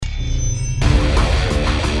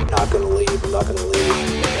not gonna leave.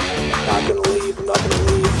 Not gonna leave, I'm not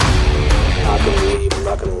gonna leave. Not gonna leave, I'm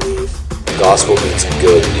not gonna leave. The gospel means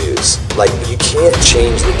good news. Like, you can't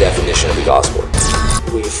change the definition of the gospel.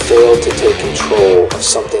 We failed to take control of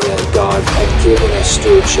something that God had given us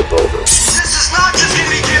stewardship over. This is not just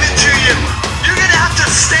gonna be given to you. You're gonna have to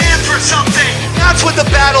stand for something. That's what the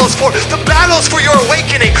battle is for. The battle is for your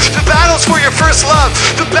awakening. The battle is for your first love.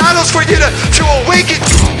 The battle is for you to awaken.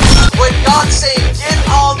 When God's saying, get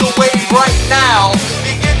on the wave right now,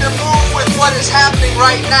 begin to move with what is happening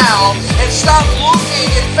right now, and stop looking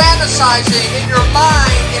and fantasizing in your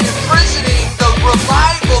mind and imprisoning the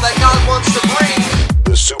revival that God wants to bring.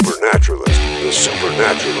 The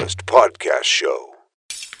Supernaturalist Podcast Show.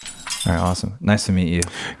 All right, awesome. Nice to meet you.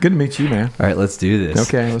 Good to meet you, man. All right, let's do this.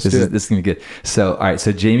 Okay, let's do it. This is going to be good. So, all right,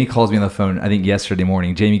 so Jamie calls me on the phone, I think yesterday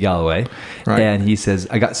morning, Jamie Galloway, right. And he says,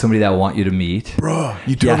 I got somebody that I want you to meet. Bro,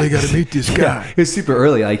 you totally got to meet this guy. Yeah, it was super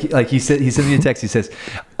early. Like he sent me a text. He says,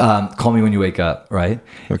 call me when you wake up, right?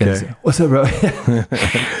 Okay. And said, what's up, bro?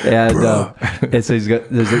 And so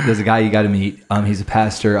there's a guy you got to meet. He's a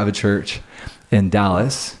pastor of a church in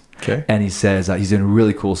Dallas. Okay. And he says he's doing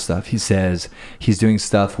really cool stuff. He says he's doing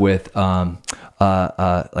stuff with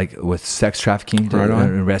like with sex trafficking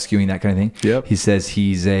and rescuing, that kind of thing. Yep. He says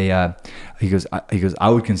he's a he goes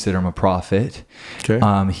I would consider him a prophet.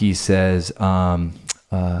 Okay. He says what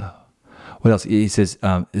else? He says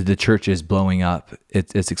the church is blowing up.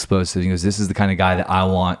 It's explosive. He goes, this is the kind of guy that I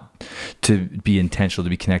want to be intentional,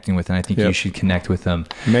 to be connecting with, and I think you should connect with him.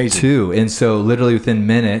 Amazing. Too. And so literally within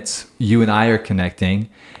minutes, you and I are connecting,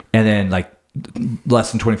 and then like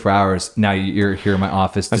less than 24 hours, now you're here in my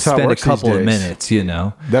office to spend a couple of minutes, you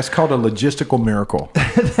know. That's called a logistical miracle.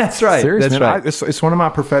 That's right. Seriously, That's man. right. It's one of my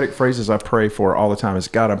prophetic phrases I pray for all the time. Is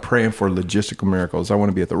God, I'm praying for logistical miracles. I want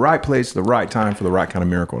to be at the right place, at the right time for the right kind of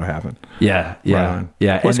miracle to happen. Yeah. Right on.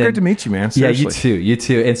 Well, it's great to meet you, man. Seriously. Yeah, you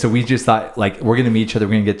too. And so we just thought, like, we're going to meet each other.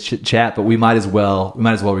 We're going to get chat, but we might as well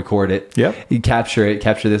record it. Yep. You capture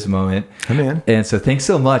this moment. I'm in. And so thanks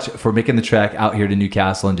so much for making the trek out here to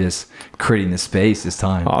Newcastle and just creating this space, this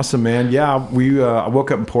time. Awesome, man. Yeah, I woke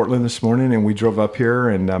up in Portland this morning and we drove up here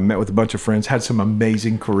and met with a bunch of friends. Had some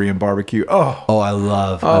amazing Korean barbecue. I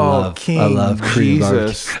love Korean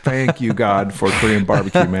barbecue. Thank you, God, for Korean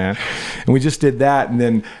barbecue, man. And we just did that, and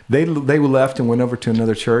then they left and went over to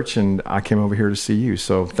another church, and I came over here to see you.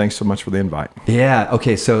 So thanks so much for the invite. Yeah.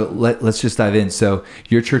 Okay. So let's just dive in. So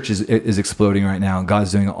your church is exploding right now.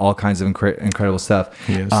 God's doing all kinds of incredible stuff.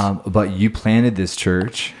 Yes. But you planted this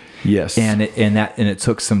church. Yes. And it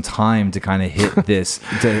took some time to kind of hit this,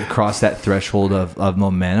 to cross that threshold of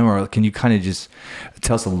momentum. Or can you kind of just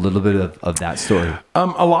tell us a little bit of that story?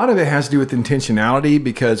 A lot of it has to do with intentionality,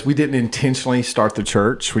 because we didn't intentionally start the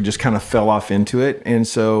church. We just kind of fell off into it. And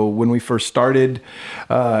so when we first started,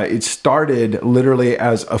 it started literally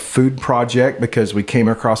as a food project, because we came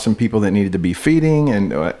across some people that needed to be feeding,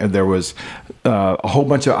 and there was a whole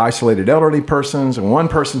bunch of isolated elderly persons, and one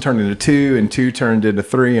person turned into two, and two turned into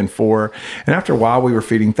three and four. And after a while, we were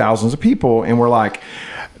feeding thousands of people, and we're like,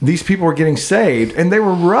 these people were getting saved, and they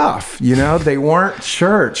were rough, you know, they weren't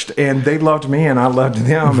churched, and they loved me and I loved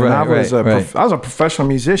them. And I was a professional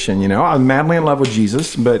musician, you know, I was madly in love with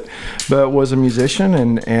Jesus, but was a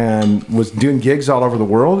musician and was doing gigs all over the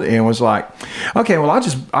world, and was like, okay, well,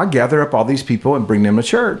 I gather up all these people and bring them to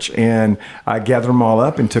church. And I gathered them all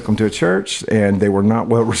up and took them to a church, and they were not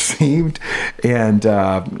well received. And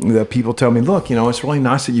the people tell me, look, you know, it's really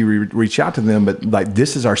nice that you reach out to them, but like,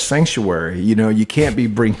 this is our sanctuary, you know, you can't be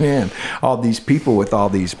bringing in all these people with all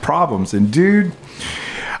these problems. And dude,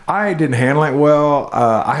 I didn't handle it well.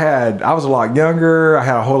 I was a lot younger. I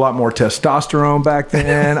had a whole lot more testosterone back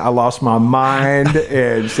then. I lost my mind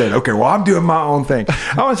and said, okay, well, I'm doing my own thing.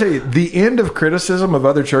 I want to tell you, the end of criticism of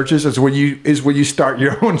other churches is when you start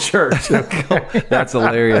your own church. That's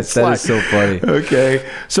hilarious. That is so funny. Okay.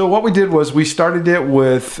 So what we did was we started it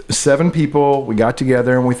with 7 people. We got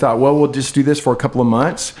together and we thought, well, we'll just do this for a couple of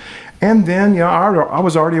months. And then, you know, I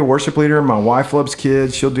was already a worship leader. My wife loves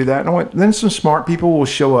kids. She'll do that. And then some smart people will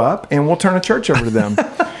show up and we'll turn a church over to them.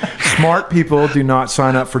 Smart people do not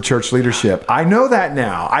sign up for church leadership. I know that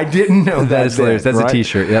now. I didn't know that. That is hilarious. That's right? A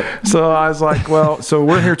t-shirt. Yep. So I was like, well, so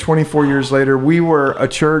we're here 24 years later. We were a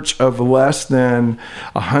church of less than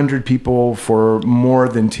 100 people for more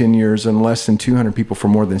than 10 years and less than 200 people for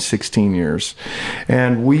more than 16 years.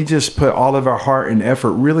 And we just put all of our heart and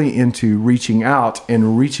effort really into reaching out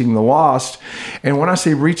and reaching the lost. And when I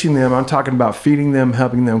say reaching them, I'm talking about feeding them,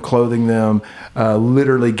 helping them, clothing them,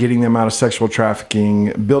 literally getting them out of sexual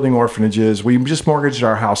trafficking, building orphanages, orphanages. We just mortgaged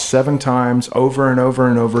our house 7 times over and over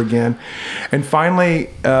and over again. And finally,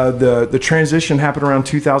 the transition happened around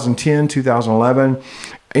 2010, 2011.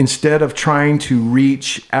 Instead of trying to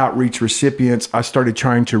reach outreach recipients, I started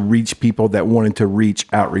trying to reach people that wanted to reach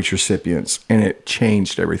outreach recipients, and it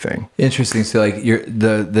changed everything. Interesting. So, like,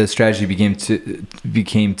 the strategy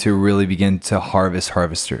became to really begin to harvest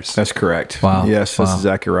harvesters. That's correct. Wow. Yes, Wow. that's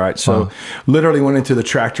exactly right. So, literally went into the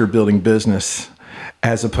tractor building business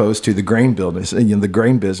as opposed to the grain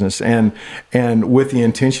business, and with the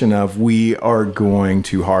intention of we are going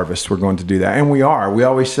to harvest. We're going to do that, and we are. We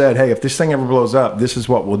always said, hey, if this thing ever blows up, this is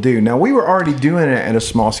what we'll do. Now, we were already doing it at a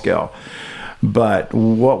small scale, but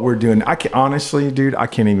what we're doing, honestly, dude, I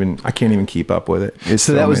can't even keep up with it. It's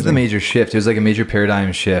so that was amazing. the major shift. It was like a major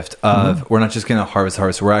paradigm shift of we're not just going to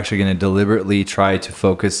harvest. We're actually going to deliberately try to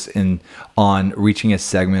focus on reaching a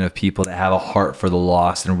segment of people that have a heart for the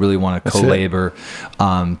lost and really want to co-labor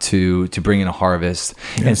to bring in a harvest.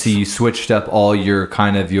 Yes. And so you switched up all your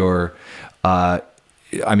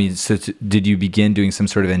did you begin doing some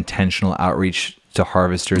sort of intentional outreach to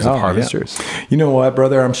harvesters of harvesters? Yeah. You know what,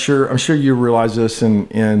 brother? I'm sure you realize this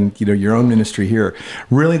in your own ministry here.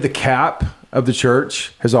 Really, the cap of the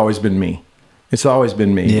church has always been me. It's always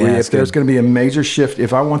been me. Yeah, if there's going to be a major shift,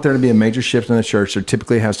 if I want there to be a major shift in the church, there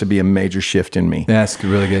typically has to be a major shift in me. That's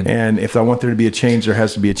really good. And if I want there to be a change, there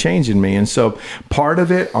has to be a change in me. And so part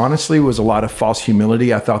of it, honestly, was a lot of false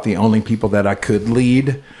humility. I thought the only people that I could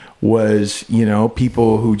lead was,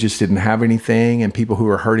 people who just didn't have anything and people who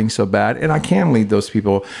were hurting so bad. And I can lead those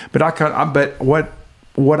people, but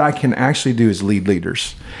what I can actually do is lead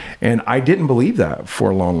leaders. And I didn't believe that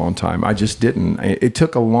for a long, long time. I just didn't. It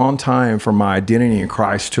took a long time for my identity in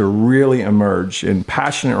Christ to really emerge in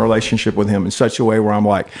passionate relationship with him in such a way where I'm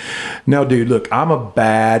like, no, dude, look, I'm a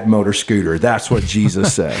bad motor scooter. That's what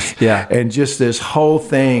Jesus says. Yeah. And just this whole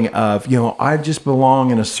thing of, I just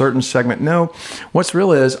belong in a certain segment. No, what's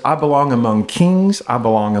real is I belong among kings. I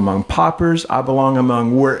belong among paupers. I belong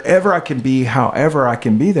among wherever I can be, however I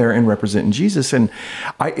can be there and representing Jesus. And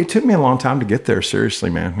it took me a long time to get there.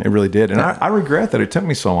 Seriously, man. It really did. And I regret that it took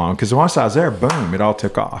me so long because once I was there, boom, it all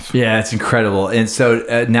took off. Yeah, it's incredible. And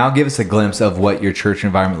so now give us a glimpse of what your church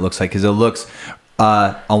environment looks like, because it looks,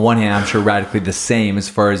 on one hand, I'm sure radically the same as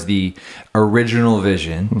far as the original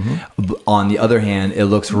vision. Mm-hmm. On the other hand, it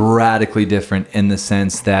looks radically different in the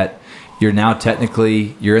sense that you're now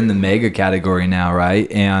you're in the mega category now,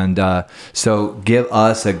 right? And so give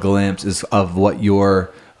us a glimpse of what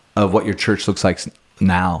your church looks like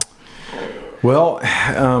now. Well,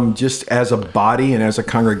 just as a body and as a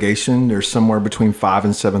congregation, there's somewhere between 5,000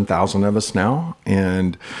 and 7,000 of us now,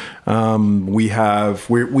 and we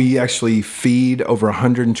actually feed over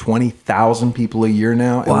 120,000 people a year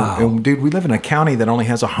now. Wow. And dude, we live in a county that only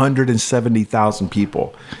has 170,000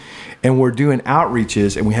 people. And we're doing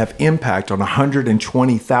outreaches, and we have impact on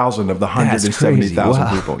 120,000 of the 170,000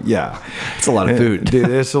 people. Yeah, it's a lot of food, dude.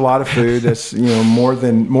 It's a lot of food. That's more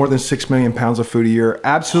than 6 million pounds of food a year,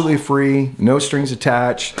 absolutely free, no strings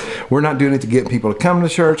attached. We're not doing it to get people to come to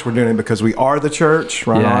church. We're doing it because we are the church.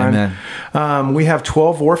 Right on. Amen. We have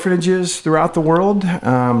 12 orphanages throughout the world.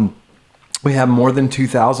 We have more than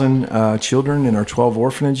 2,000 children in our 12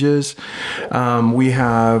 orphanages. We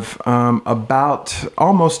have about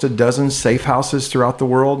almost a dozen safe houses throughout the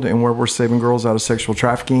world, and where we're saving girls out of sexual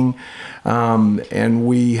trafficking. And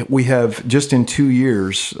we have, just in 2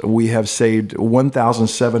 years, we have saved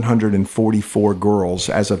 1,744 girls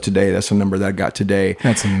as of today. That's the number that I got today.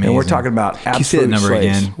 That's amazing. And we're talking about absolute Can you say that number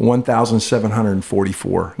slaves. again?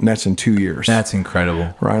 1,744, and that's in 2 years. That's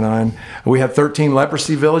incredible. Right on. We have 13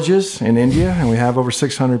 leprosy villages in India, and we have over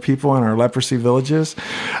 600 people in our leprosy villages.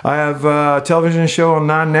 I have a television show on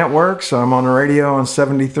 9 networks. I'm on the radio on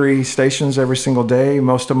 73 stations every single day,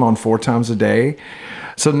 most of them on 4 times a day.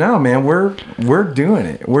 So no, man, we're doing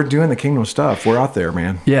it. We're doing the kingdom stuff. We're out there,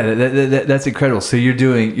 man. Yeah, that's incredible. So you're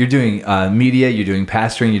doing media, you're doing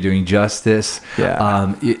pastoring, you're doing justice.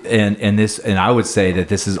 Yeah. And I would say that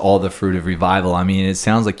this is all the fruit of revival. I mean, it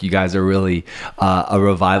sounds like you guys are really a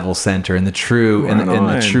revival center in the true in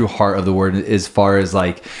the true heart of the word, as far as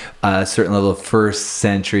like a certain level of first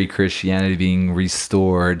century Christianity being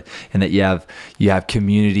restored, and that you have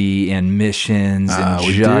community and missions and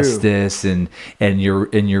justice and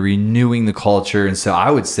you're renewing the culture. And so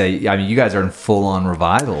I would say, I mean, you guys are in full on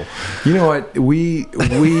revival. You know what? We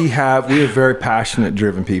have very passionate,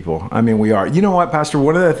 driven people. I mean, we are. You know what, Pastor?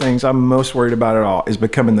 One of the things I'm most worried about at all is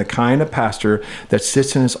becoming the kind of pastor that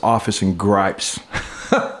sits in his office and gripes.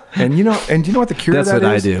 And you know what the cure of that is? That's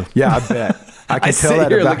what I do. Yeah, I bet. I can tell sit that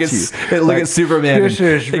here and about look you. at, look at Superman. This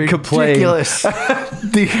is and complain. ridiculous.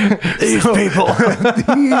 These people.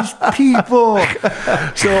 These people.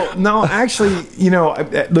 So, no, actually,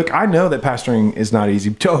 look, I know that pastoring is not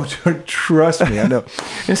easy. Trust me, I know.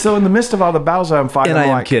 And so in the midst of all the battles I'm fighting, And I am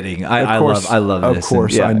like, kidding. of I course, love this. Of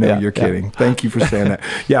course, And I know you're kidding. Thank you for saying that.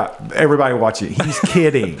 Yeah, everybody watch it. He's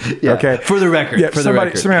kidding. Yeah. Okay, For the record. Yeah, for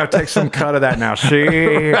somebody the record. will take some cut of that now.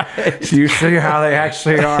 See, so you see how they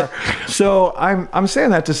actually are. So I'm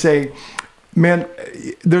saying that to say, man,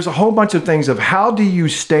 there's a whole bunch of things of how do you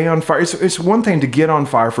stay on fire. It's one thing to get on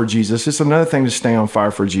fire for Jesus. It's another thing to stay on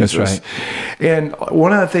fire for Jesus. That's right. And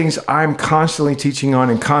one of the things I'm constantly teaching on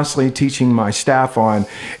and constantly teaching my staff on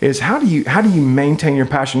is how do you maintain your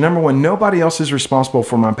passion? Number one, nobody else is responsible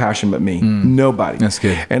for my passion but me. Nobody. That's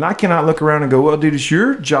good. And I cannot look around and go, well, dude, it's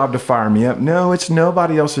your job to fire me up. No, it's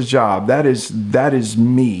nobody else's job. That is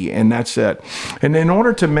me, and that's it. And in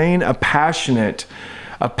order to maintain a passionate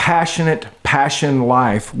passion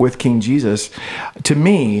life with King Jesus, to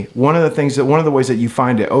me, one of the ways that you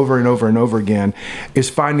find it over and over and over again is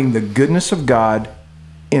finding the goodness of God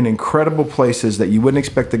in incredible places that you wouldn't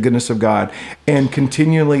expect the goodness of God, and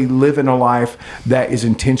continually live in a life that is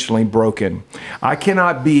intentionally broken. I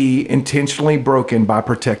cannot be intentionally broken by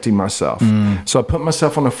protecting myself. So I put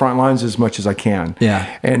myself on the front lines as much as I can.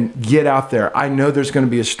 Yeah. And get out there. I know there's going to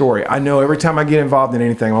be a story. I know every time I get involved in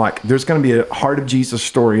anything, I'm like, there's going to be a heart of Jesus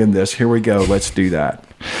story in this. Here we go. Let's do that.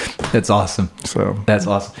 That's awesome. So that's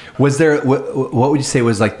awesome. Was there, what would you say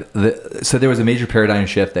was like, so there was a major paradigm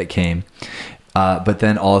shift that came. But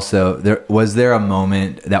then also, was there a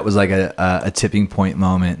moment that was like a tipping point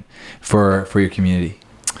moment for your community?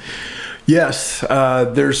 Yes,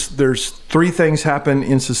 there's three things happen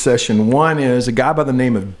in succession. One is a guy by the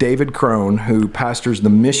name of David Crone, who pastors the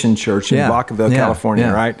Mission Church in Vacaville, California,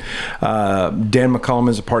 right? Dan McCollum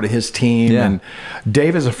is a part of his team, and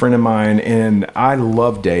Dave is a friend of mine, and I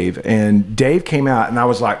love Dave. And Dave came out, and I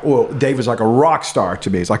was like, well, Dave was like a rock star to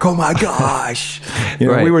me. It's like, oh my gosh.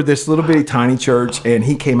 Right. We were this little bitty tiny church, and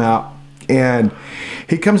he came out. And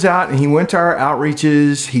he comes out and he went to our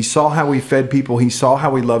outreaches. He saw how we fed people. He saw how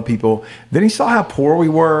we loved people. Then he saw how poor we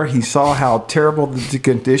were. He saw how terrible the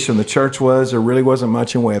condition the church was. There really wasn't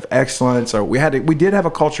much in way of excellence. Or we did have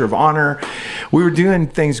a culture of honor. We were doing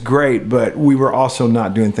things great, but we were also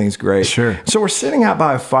not doing things great. Sure. So we're sitting out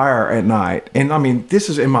by a fire at night. And I mean, this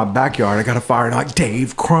is in my backyard. I got a fire and I'm like,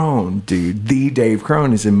 Dave Crone, dude. The Dave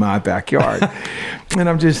Crone is in my backyard. And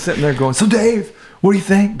I'm just sitting there going, so Dave, what do you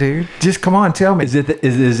think, dude? Just come on, tell me. Is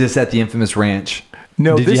this at the infamous ranch?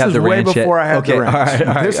 No, Did this you have is the way ranch before I had the ranch. All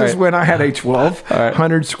right, This is when I had a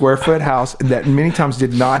 1,200 square foot house that many times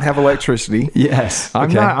did not have electricity. Yes.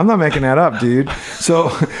 I'm not making that up, dude. So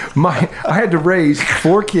I had to raise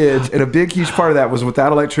 4 kids, and a big, huge part of that was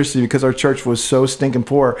without electricity because our church was so stinking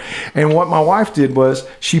poor. And what my wife did was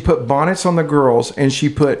she put bonnets on the girls and she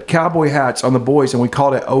put cowboy hats on the boys, and we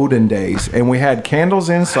called it Odin Days. And we had candles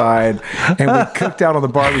inside, and we cooked out on the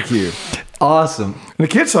barbecue. Awesome. And the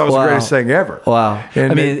kids thought it was the greatest thing ever. Wow.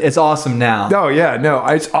 And it's awesome now. Oh, yeah. No,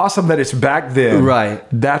 it's awesome that it's back then. Right.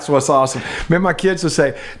 That's what's awesome. Man, my kids would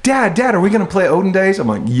say, Dad, are we going to play Odin Days? I'm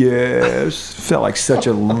like, yes. Felt like such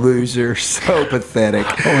a loser. So pathetic.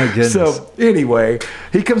 Oh, my goodness. So anyway,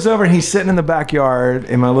 he comes over and he's sitting in the backyard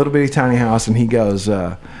in my little bitty tiny house, and he goes,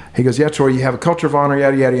 yeah, Troy, you have a culture of honor,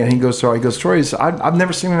 yada, yada, yada. And he goes, Troy, I've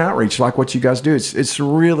never seen an outreach like what you guys do. It's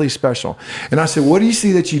really special. And I said, what do you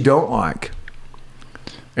see that you don't like?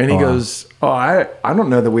 And he goes, I don't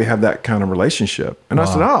know that we have that kind of relationship. And I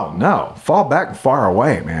said, oh, no, fall back and far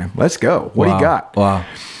away, man. Let's go. What do you got? Wow.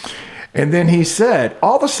 And then he said,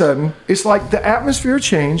 all of a sudden, it's like the atmosphere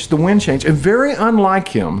changed, the wind changed, and very unlike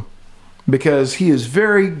him, because he is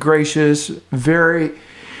very gracious,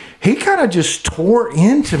 he kind of just tore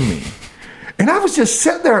into me. And I was just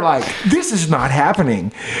sitting there like, this is not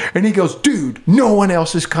happening. And he goes, dude, no one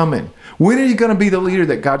else is coming. When are you going to be the leader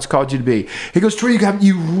that God's called you to be? He goes, Troy,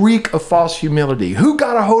 you reek of false humility. Who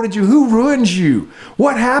got a hold of you? Who ruined you?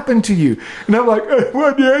 What happened to you? And I'm like,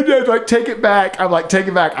 take it back. I'm like, take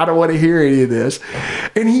it back. I don't want to hear any of this.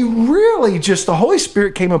 And he really the Holy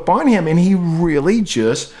Spirit came upon him, and he really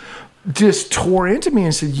just tore into me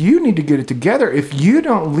and said, you need to get it together. If you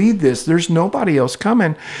don't lead this, there's nobody else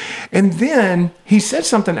coming. And then he said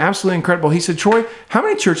something absolutely incredible. He said, Troy, how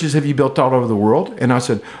many churches have you built all over the world? And I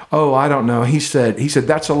said, oh, I don't know. He said,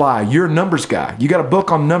 that's a lie. You're a numbers guy. You got a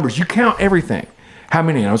book on numbers. You count everything. How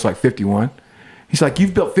many? And I was like, 51. He's like,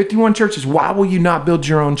 you've built 51 churches. Why will you not build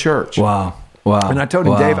your own church? Wow. And I told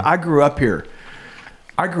him, Dave, I grew up here.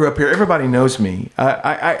 I grew up here. Everybody knows me.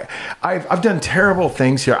 I've done terrible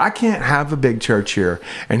things here. I can't have a big church here.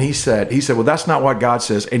 And he said, well, that's not what God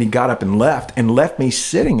says. And he got up and left me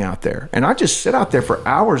sitting out there. And I just sit out there for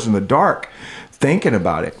hours in the dark thinking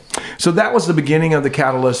about it. So that was the beginning of the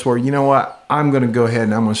catalyst where, you know what, I'm going to go ahead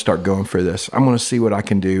and I'm going to start going for this. I'm going to see what I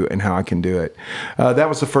can do and how I can do it. That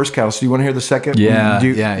was the first catalyst. Do you want to hear the second? Yeah.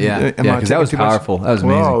 Because that was powerful. That was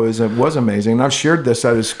amazing. Oh, it was amazing. And I've shared this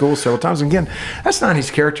at his school several times. And again, that's not his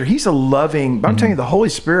character. He's a loving, but I'm telling you, the Holy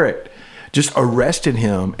Spirit just arrested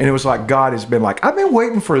him, and it was like God has been like, I've been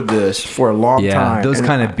waiting for this for a long time. Those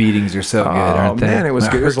kind of beatings are so good, aren't they? Man, it was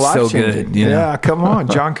good. It was life changing. Yeah, come on,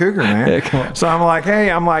 John Cougar, man. Yeah, come on. So I'm like,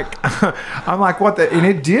 I'm like, what the? And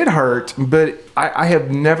it did hurt, but I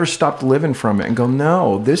have never stopped living from it and go,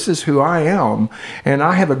 no, this is who I am, and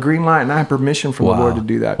I have a green light, and I have permission from the Lord to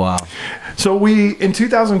do that. Wow. So in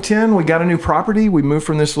 2010, we got a new property. We moved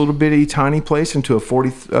from this little bitty tiny place into a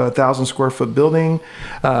 40,000 square foot building.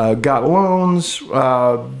 Got loans,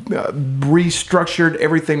 restructured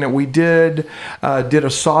everything that we did a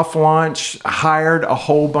soft launch, hired a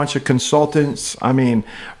whole bunch of consultants. I mean,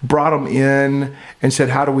 brought them in and said,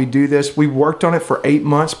 how do we do this? We worked on it for 8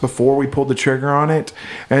 months before we pulled the trigger on it.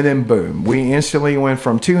 And then boom, we instantly went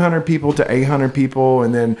from 200 people to 800 people,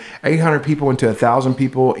 and then 800 people into 1,000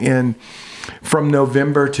 people from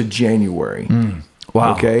November to January.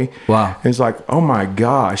 Wow. Okay. Wow. It's like, oh my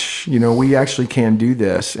gosh, we actually can do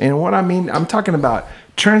this. And what I mean, I'm talking about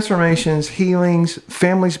transformations, healings,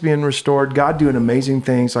 families being restored, God doing amazing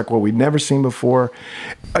things like what we'd never seen before.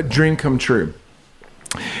 A dream come true.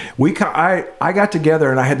 I got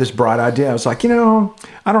together and I had this bright idea. I was like, I don't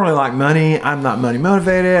really like money. I'm not money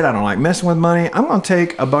motivated. I don't like messing with money. I'm going to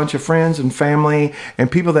take a bunch of friends and family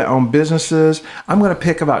and people that own businesses. I'm going to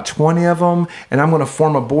pick about 20 of them, and I'm going to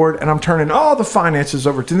form a board, and I'm turning all the finances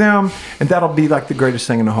over to them, and that'll be like the greatest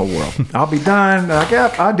thing in the whole world. I'll be done. Like,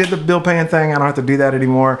 yep, I did the bill paying thing. I don't have to do that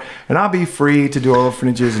anymore, and I'll be free to do our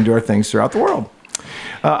orphanages and do our things throughout the world.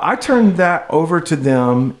 I turned that over to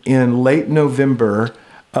them in late November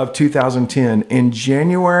of 2010. In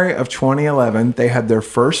January of 2011, they had their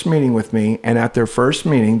first meeting with me, and at their first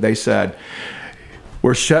meeting, they said,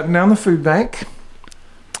 we're shutting down the food bank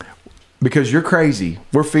because you're crazy.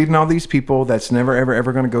 We're feeding all these people that's never, ever,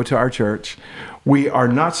 ever going to go to our church. We are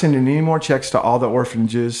not sending any more checks to all the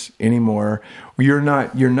orphanages anymore. You're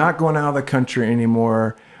not going out of the country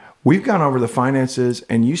anymore. We've gone over the finances,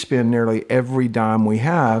 and you spend nearly every dime we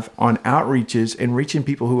have on outreaches and reaching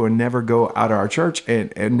people who will never go out of our church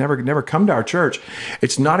and never come to our church.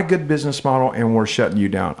 It's not a good business model, and we're shutting you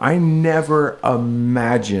down. I never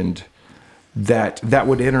imagined that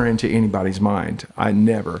would enter into anybody's mind. I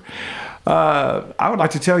never. I would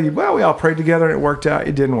like to tell you, well, we all prayed together and it worked out.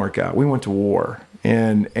 It didn't work out. We went to war.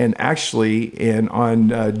 And actually,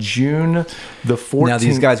 on June the 14th. Now,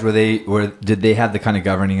 these guys did they have the kind of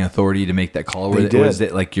governing authority to make that call? Or was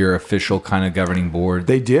it like your official kind of governing board?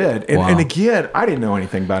 They did. And again, I didn't know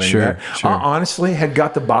anything about any of that. Sure. I honestly had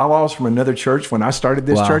got the bylaws from another church when I started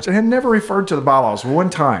this church, and had never referred to the bylaws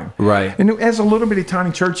one time. Right. And as a little bitty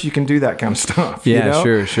tiny church, you can do that kind of stuff. Yeah,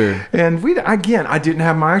 sure. And I didn't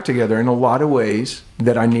have my act together in a lot of ways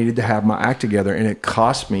that I needed to have my act together, and it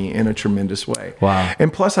cost me in a tremendous way. Wow.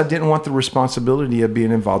 And plus, I didn't want the responsibility of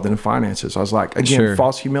being involved in the finances. I was like, again,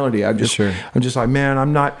 false humility. I'm just like, man,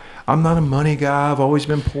 I'm not a money guy. I've always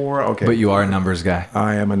been poor. Okay. But you are a numbers guy.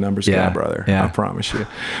 I am a numbers guy, brother. Yeah. I promise you.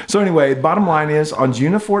 So anyway, bottom line is, on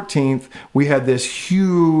June the 14th, we had this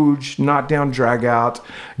huge knockdown, drag out.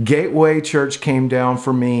 Gateway Church came down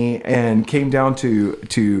for me and came down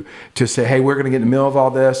to say, hey, we're going to get in the middle of all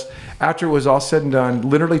this. After it was all said and done,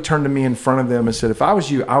 literally turned to me in front of them and said, if I was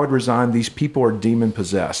you, I would resign. These people are demon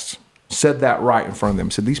possessed. Said that right in front of them.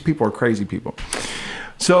 Said, these people are crazy people.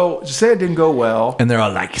 So to say it didn't go well. And they're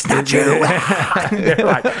all like, it's not true. They're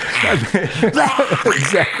like,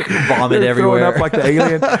 exactly. Vomit they're everywhere. Throwing up like the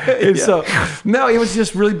alien. And so, no, it was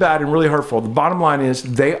just really bad and really hurtful. The bottom line is,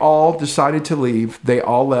 they all decided to leave. They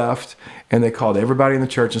all left. And they called everybody in the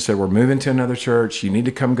church and said, we're moving to another church. You need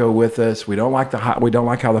to come go with us. We don't like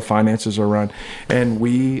how the finances are run. And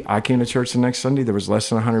I came to church the next Sunday. There was less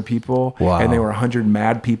than 100 people. Wow. And there were 100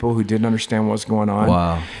 mad people who didn't understand what was going on.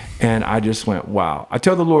 Wow. And I just went, wow. I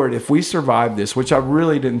told the Lord, if we survive this, which I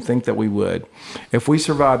really didn't think that we would, if we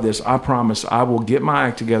survive this, I promise I will get my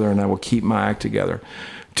act together, and I will keep my act together.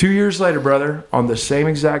 2 years later, brother, on the same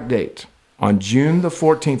exact date, on June the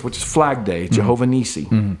 14th, which is Flag Day, Jehovah Nissi.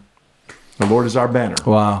 Mm-hmm. The Lord is our banner.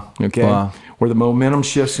 Wow. Okay. Wow. Where the momentum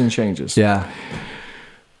shifts and changes. Yeah.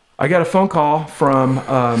 I got a phone call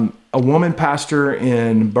from a woman pastor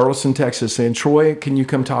in Burleson, Texas, saying, Troy, can you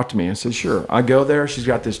come talk to me? I said, sure. I go there. She's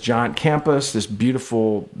got this giant campus, this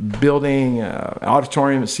beautiful building,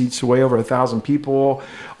 auditorium that seats way over 1,000 people,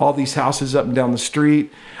 all these houses up and down the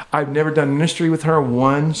street. I've never done ministry with her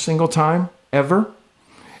one single time, ever.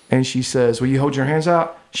 And she says, will you hold your hands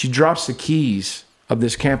out? She drops the keys of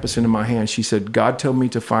this campus into my hand. She said, God told me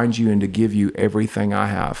to find you and to give you everything I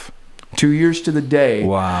have. 2 years to the day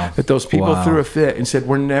that those people threw a fit and said,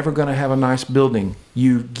 we're never going to have a nice building.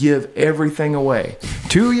 You give everything away.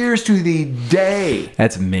 2 years to the day.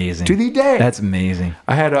 That's amazing. To the day. That's amazing.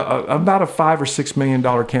 I had about a $5 or $6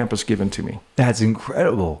 million campus given to me. That's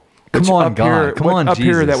incredible. Come on, God. Come on, up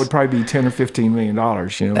Jesus. here, that would probably be $10 or $15 million,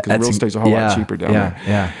 because real estate's a whole lot cheaper down there.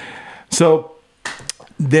 Yeah. So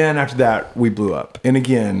then after that, we blew up. And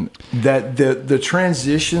again, that the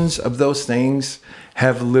transitions of those things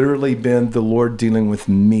have literally been the Lord dealing with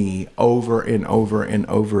me over and over and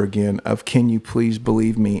over again of, can you please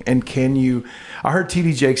believe me? And I heard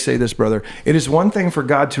T.D. Jakes say this, brother, it is one thing for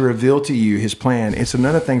God to reveal to you his plan. It's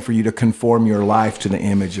another thing for you to conform your life to the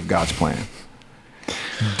image of God's plan.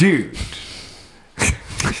 Dude.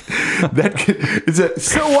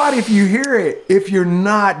 So what if you hear it if you're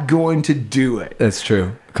not going to do it? That's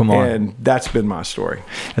true. Come on. And that's been my story.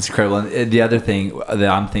 That's incredible. And the other thing that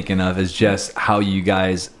I'm thinking of is just how you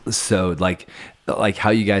guys sowed, like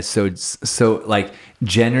how you guys sowed so like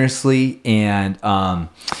generously and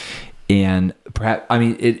perhaps, I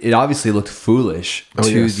mean, it obviously looked foolish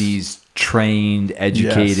to these trained,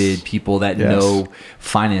 educated people that know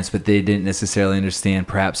finance, but they didn't necessarily understand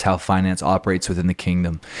perhaps how finance operates within the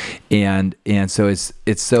kingdom. And so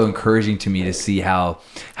it's so encouraging to me to see how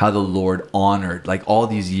the Lord honored like all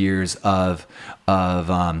these years of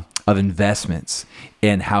investments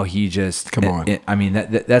and how he just I mean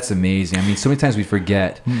that's amazing. I mean, so many times we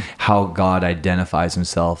forget how God identifies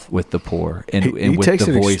himself with the poor and with takes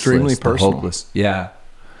the it voiceless, extremely the personal. hopeless. Yeah.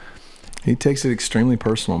 He takes it extremely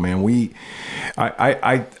personal, man.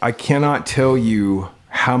 I cannot tell you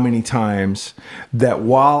how many times that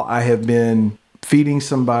while I have been feeding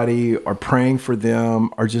somebody or praying for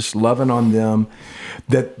them or just loving on them,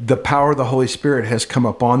 that the power of the Holy Spirit has come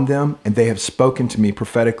upon them and they have spoken to me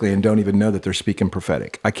prophetically and don't even know that they're speaking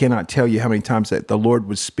prophetic. I cannot tell you how many times that the Lord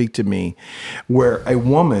would speak to me where a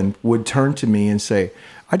woman would turn to me and say,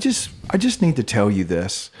 I just need to tell you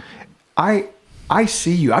this. I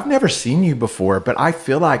see you. I've never seen you before, but I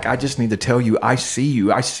feel like I just need to tell you, I see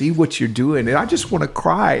you. I see what you're doing, and I just want to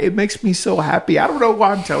cry. It makes me so happy. I don't know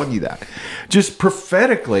why I'm telling you that. Just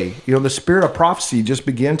prophetically, the spirit of prophecy just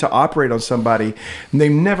began to operate on somebody, and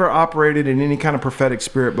they've never operated in any kind of prophetic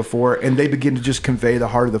spirit before, and they begin to just convey the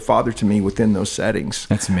heart of the Father to me within those settings.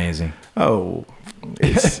 That's amazing. Oh,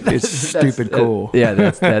 it's stupid cool. Yeah,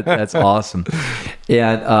 that's awesome.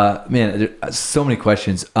 And man, there's so many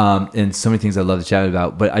questions and so many things I'd love to chat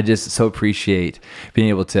about, but I just so appreciate being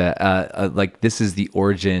able to like this is the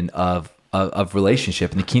origin of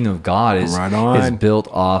relationship, and the kingdom of God is built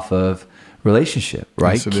off of relationship,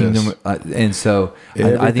 right? Yes, it kingdom, is. And so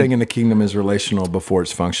everything I think in the kingdom is relational before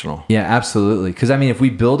it's functional. Yeah, absolutely. Because I mean, if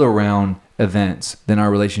we build around events, then our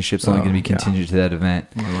relationship's only going to be contingent to that event.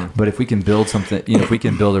 Mm-hmm. But if we can build something, if we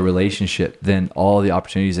can build a relationship, then all the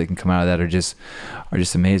opportunities that can come out of that are just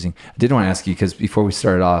amazing. I did want to ask you, because before we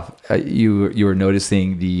started off, you were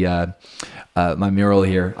noticing the my mural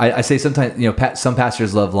here. I say sometimes, some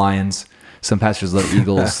pastors love lions, some pastors love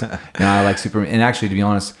eagles, and I like Superman. And actually, to be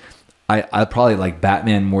honest, I probably like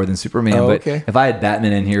Batman more than Superman. But if I had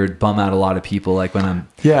Batman in here, it'd bum out a lot of people. Like when I'm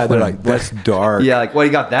they're like, that's dark. Yeah, like, well,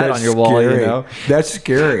 you got that that's on your wall, scary. That's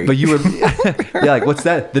scary. But you were, like, what's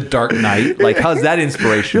that? The Dark Knight? Like, how's that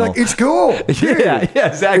inspirational? You're like, it's cool. Yeah,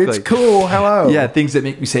 exactly. It's cool. Hello. Yeah, things that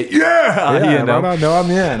make me say, yeah. No,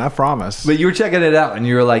 I'm in. I promise. But you were checking it out, and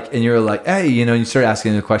you were like, hey, you started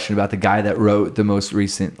asking the question about the guy that wrote the most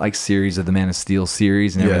recent series of the Man of Steel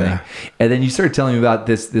series and everything. And then you started telling me about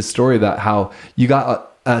this story about how you got.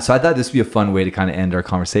 So I thought this would be a fun way to kind of end our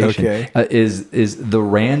conversation. Okay. Is the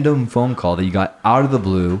random phone call that you got out of the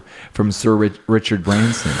blue from Sir Richard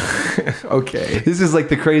Branson. Okay. This is like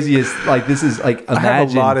the craziest. Like, this is like, imagine. I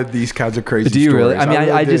have a lot of these kinds of crazy stories. Do you really? I mean,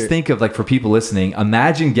 really I just think of, like, for people listening,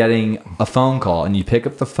 imagine getting a phone call and you pick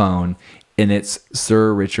up the phone and it's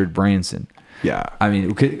Sir Richard Branson. Yeah. I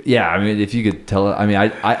mean, if you could tell it, I mean,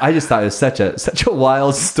 I just thought it was such a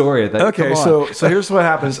wild story. Okay. So here's what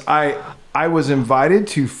happens. I was invited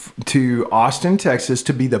to Austin, Texas,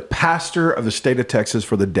 to be the pastor of the state of Texas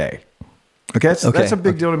for the day. Okay, that's a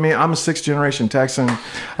big deal to me. I'm a 6th generation Texan.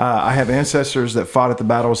 I have ancestors that fought at the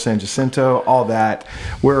Battle of San Jacinto, all that.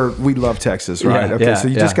 We love Texas, right? Yeah, okay, so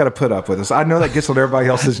you just got to put up with us. I know that gets on everybody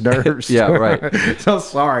else's nerves. Yeah, right. So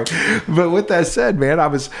sorry. But with that said, man,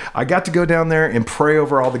 I got to go down there and pray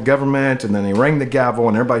over all the government, and then they rang the gavel,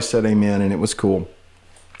 and everybody said amen, and it was cool.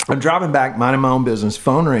 I'm driving back, minding my own business.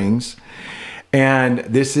 Phone rings, and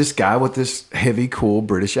this guy with this heavy, cool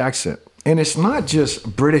British accent. And it's not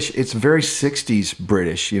just British, it's very 60s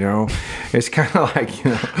British, you know? It's kind of like,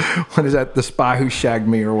 you know, what is that? The Spy Who Shagged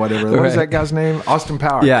Me or whatever. What is that guy's name? Austin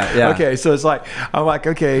Powers. Yeah. Okay, so it's like, I'm like,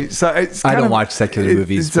 okay. So it's I don't watch secular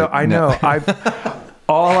movies. So I know.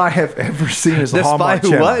 All I have ever seen is the Hallmark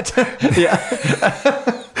Channel. What?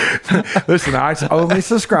 Yeah. Listen, I only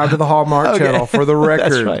subscribe to the Hallmark Channel for the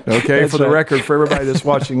record. That's right. Okay, That's for the right. record, for everybody that's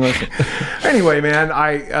watching, listen. Anyway, man,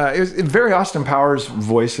 it was very Austin Powers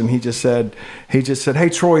voice, and he just said, "Hey,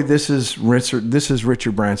 Troy, this is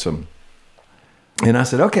Richard Branson." And I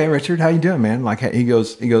said, "Okay, Richard, how you doing, man?" Like he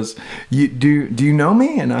goes, do you know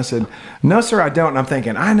me? And I said, "No, sir, I don't." And I'm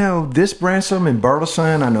thinking, I know this Branson in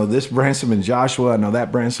Burleson, I know this Branson in Joshua, I know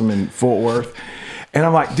that Branson in Fort Worth. And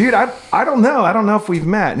I'm like, dude, I don't know. I don't know if we've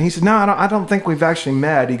met. And he said, no, I don't think we've actually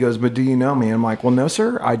met. He goes, but do you know me? And I'm like, well, no,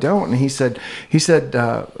 sir, I don't. And he said,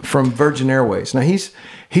 from Virgin Airways. Now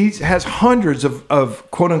he has hundreds of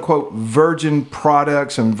quote unquote Virgin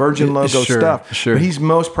products and Virgin logo stuff. Sure. But he's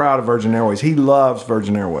most proud of Virgin Airways. He loves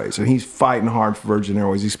Virgin Airways, and he's fighting hard for Virgin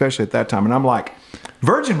Airways, especially at that time. And I'm like,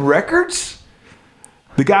 Virgin Records?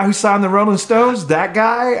 The guy who signed the Rolling Stones, that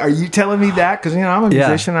guy? Are you telling me that? Because, you know, I'm a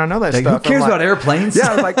musician. I know that like, stuff. Who cares about airplanes?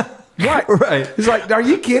 Yeah, I was like, what? Right. He's like, are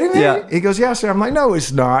you kidding me? Yeah. He goes, yes, sir. I'm like, no,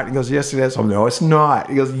 it's not. He goes, yes, it is. I'm no, it's not.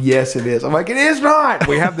 He goes, yes, it is. I'm like, it is not.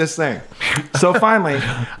 We have this thing. So finally,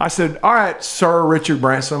 I said, all right, Sir Richard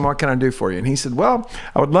Branson, what can I do for you? And he said, well,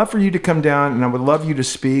 I would love for you to come down, and I would love you to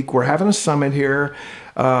speak. We're having a summit here.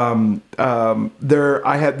 There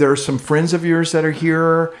are some friends of yours that are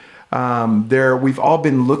here. We've all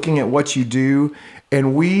been looking at what you do,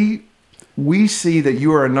 and we see that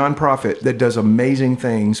you are a nonprofit that does amazing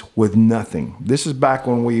things with nothing. This is back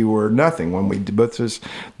when we were nothing. But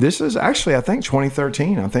this is actually, I think,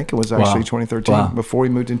 2013. I think it was actually 2013 before we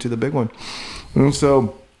moved into the big one. And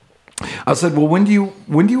so I said, well, when do you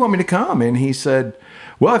want me to come? And he said,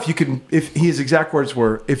 well, if his exact words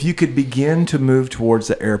were, if you could begin to move towards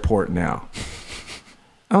the airport now.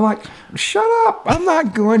 I'm like, shut up. I'm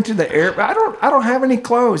not going to the airport. I don't have any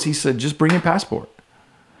clothes. He said, just bring your passport.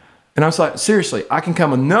 And I was like, seriously, I can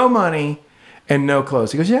come with no money and no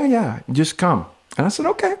clothes. He goes, yeah, just come. And I said,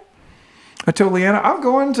 okay. I told Leanna, I'm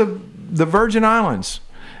going to the Virgin Islands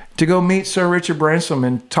to go meet Sir Richard Branson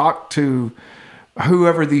and talk to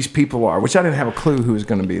whoever these people are, which I didn't have a clue who was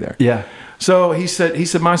going to be there. Yeah. So he said,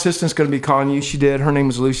 my assistant's going to be calling you. She did. Her name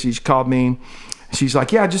was Lucy. She called me. She's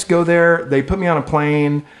like, yeah, just go there. They put me on a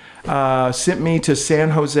plane, sent me to San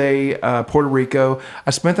Jose, Puerto Rico. I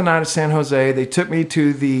spent the night at San Jose. They took me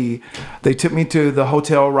to the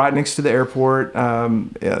hotel right next to the airport,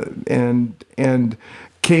 and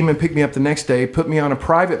came and picked me up the next day, put me on a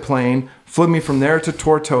private plane, flew me from there to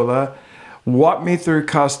Tortola, walked me through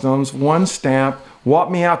customs, one stamp,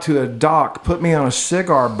 walked me out to a dock, put me on a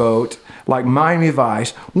cigar boat, like Miami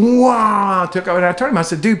Vice. Wow! And I told him, I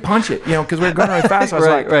said, dude, punch it, because we were going really fast. I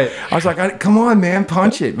was like, come on, man,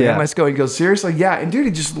 punch it, man. Yeah. Let's go. He goes, seriously? Yeah. And dude,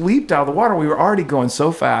 he just leaped out of the water. We were already going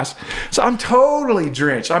so fast. So I'm totally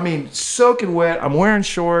drenched. I mean, soaking wet. I'm wearing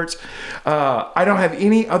shorts. I don't have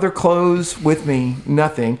any other clothes with me,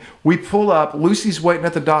 nothing. We pull up. Lucy's waiting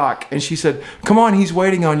at the dock, and she said, come on, he's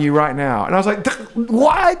waiting on you right now. And I was like,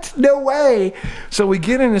 what? No way. So we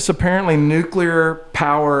get in this apparently nuclear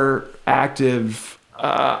power active,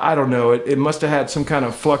 I don't know, it must have had some kind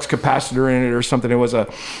of flux capacitor in it or something. It was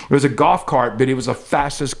a golf cart, but it was the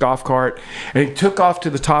fastest golf cart, and he took off to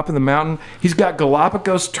the top of the mountain. He's got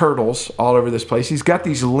Galapagos turtles all over this place. He's got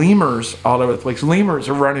these lemurs all over the place. Lemurs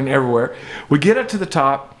are running everywhere. We get up to the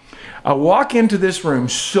top. I walk into this room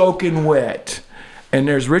soaking wet, and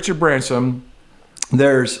there's Richard Branson.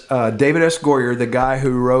 There's David S. Goyer, the guy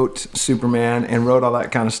who wrote Superman and wrote all that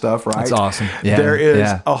kind of stuff, right? That's awesome. Yeah, there is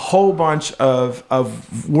a whole bunch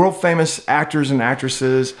of world famous actors and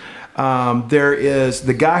actresses. There is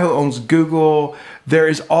the guy who owns Google. There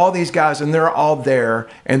is all these guys, and they're all there,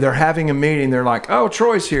 and they're having a meeting. They're like, oh,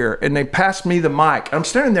 Troy's here. And they pass me the mic. I'm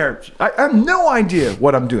standing there. I have no idea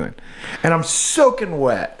what I'm doing. And I'm soaking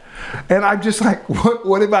wet. And I'm just like,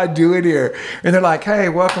 what am I doing here? And they're like, hey,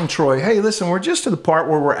 welcome, Troy. Hey, listen, we're just to the part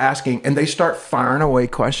where we're asking. And they start firing away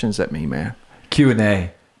questions at me, man.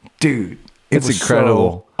 Q&A. Dude, It's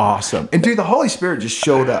incredible. So awesome. And dude, the Holy Spirit just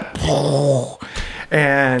showed up.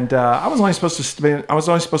 And I was only supposed to spend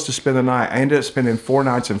the night. I ended up spending 4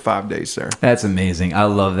 nights and 5 days there. That's amazing. I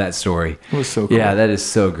love that story. It was so cool. Yeah, that is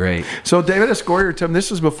so great. So David Escoyer told me, this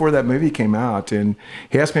was before that movie came out, and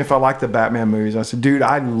he asked me if I liked the Batman movies. I said, dude,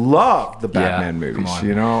 I love the Batman movies,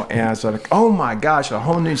 you know? And I was like, oh my gosh, a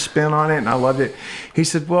whole new spin on it, and I loved it. He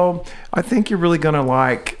said, well, I think you're really going to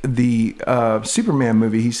like the Superman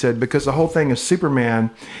movie, he said, because the whole thing of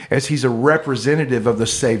Superman is he's a representative of the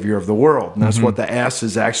Savior of the world. And that's what the S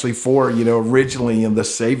is actually for, you know, originally in the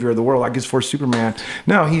Savior of the world, like it's for Superman.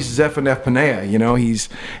 No, he's Zephaniah Paneah, you know, he's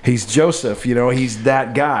Joseph, you know, he's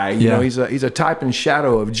that guy, you know, he's a type and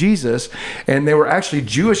shadow of Jesus. And they were actually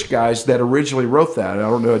Jewish guys that originally wrote that. I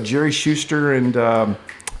don't know, Jerry Schuster and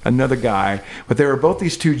another guy, but they were both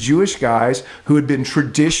these two Jewish guys who had been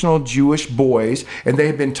traditional Jewish boys, and they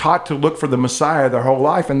had been taught to look for the Messiah their whole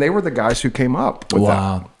life, and they were the guys who came up with that.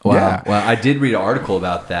 Wow. Yeah. Well, I did read an article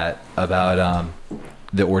about that, about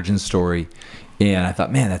the origin story, and I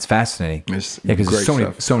thought, man, that's fascinating. It's because great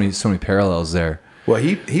there's so many parallels there. Well,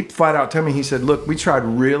 he flat out told me, he said, look, we tried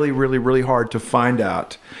really, really, really hard to find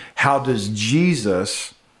out how is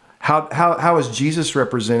Jesus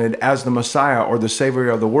represented as the Messiah or the Savior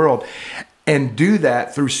of the world, and do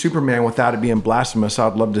that through Superman without it being blasphemous.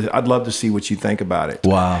 I'd love to see what you think about it.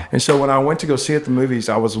 Wow. And so when I went to go see it at the movies,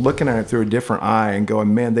 I was looking at it through a different eye and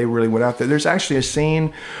going, man, they really went out there. There's actually a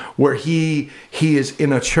scene where he is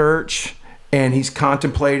in a church and he's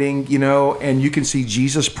contemplating, you know, and you can see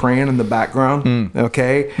Jesus praying in the background,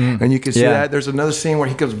 okay? And you can see that. There's another scene where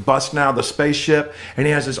he comes busting out of the spaceship and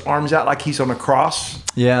he has his arms out like he's on a cross.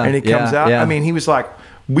 Yeah. And he comes out. I mean, he was like,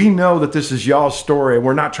 we know that this is y'all's story.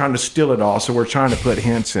 We're not trying to steal it all, so we're trying to put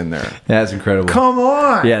hints in there. That's incredible. Come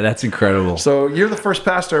on. Yeah, that's incredible. So you're the first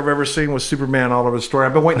pastor I've ever seen with Superman all over the story.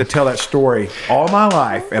 I've been waiting to tell that story all my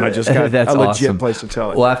life, and I just got that's a legit awesome. place to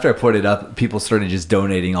tell it. Well, after I put it up, people started just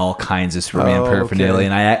donating all kinds of Superman paraphernalia,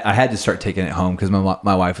 and I had to start taking it home because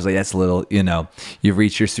my wife was like, "That's a little, you know, you've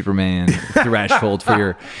reached your Superman threshold for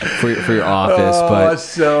your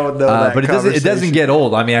office." But it doesn't get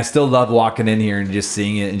old. I mean, I still love walking in here and just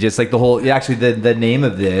seeing it, and just like the whole. Actually, the name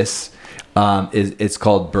of this it's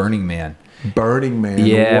called Burning Man. Burning Man.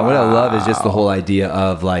 Yeah, wow. What I love is just the whole idea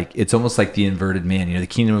of like, it's almost like the inverted man. You know, the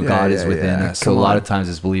kingdom of God is within us. So a lot of times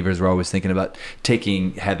as believers, we're always thinking about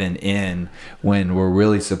taking heaven in when we're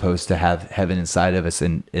really supposed to have heaven inside of us.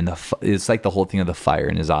 And it's like the whole thing of the fire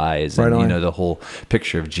in his eyes, and you know, the whole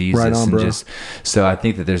picture of Jesus. Right on, and bro. just so I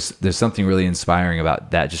think that there's something really inspiring about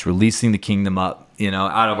that. Just releasing the kingdom up, you know,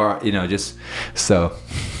 out of our, you know, just so.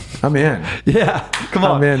 I'm in. Yeah, come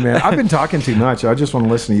on. I'm in, man. I've been talking too much. I just want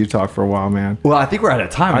to listen to you talk for a while, man. Well, I think we're out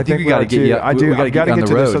of time. I think we got to get you. I do. I got to get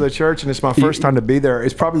to this other church, and it's my first time to be there.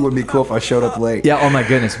 It probably would be cool if I showed up late. Yeah. Oh my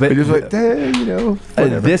goodness. But just like, you know,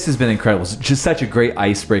 this has been incredible. It's just such a great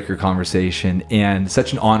icebreaker conversation, and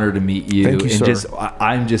such an honor to meet you. Thank you, and sir.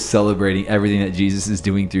 I'm just celebrating everything that Jesus is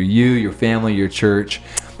doing through you, your family, your church.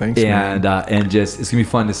 Thanks, and man. And just it's gonna be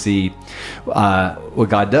fun to see what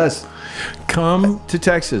God does. Come to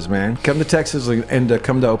Texas, man. Come to Texas and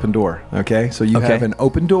come to Open Door. Okay, so you have an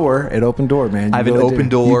open door at Open Door, man. I have an open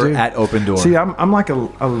door at Open Door. See, I'm like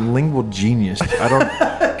a lingual genius. I don't.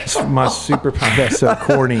 It's my superpower. That's so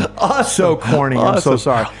corny. Awesome. So corny. Awesome. I'm so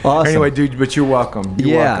sorry. Awesome. Anyway, dude, but you're welcome.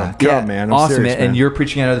 You're welcome. Come, man. I'm awesome, serious, man. And you're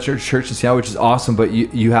preaching out of the church in Seattle, which is awesome. But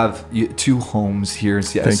you have 2 homes here in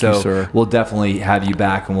Seattle. Thank you, sir. We'll definitely have you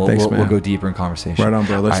back, and we'll go deeper in conversation. Right on,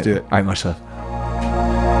 bro. Let's do it. All right, much love.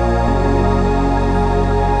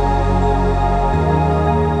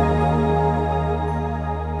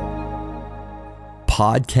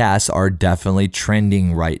 Podcasts are definitely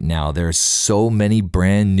trending right now. There's so many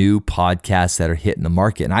brand new podcasts that are hitting the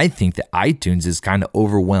market. And I think that iTunes is kind of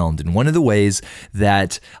overwhelmed. And one of the ways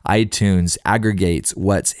that iTunes aggregates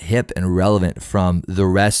what's hip and relevant from the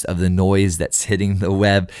rest of the noise that's hitting the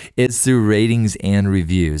web is through ratings and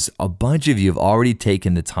reviews. A bunch of you have already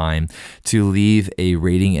taken the time to leave a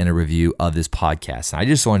rating and a review of this podcast. And I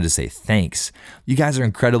just wanted to say thanks. You guys are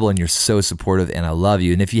incredible and you're so supportive, and I love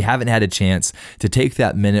you. And if you haven't had a chance to take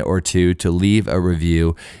that minute or two to leave a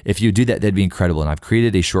review, if you do that, that'd be incredible. And I've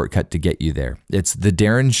created a shortcut to get you there. It's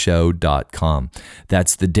thedarrenshow.com.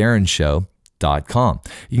 That's thedarrenshow.com.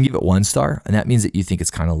 You can give it 1 star, and that means that you think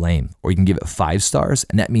it's kind of lame. Or you can give it 5 stars,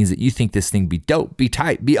 and that means that you think this thing be dope, be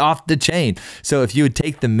tight, be off the chain. So if you would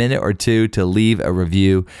take the minute or two to leave a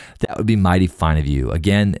review, that would be mighty fine of you.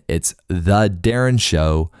 Again, it's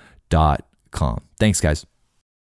thedarrenshow.com. Thanks, guys.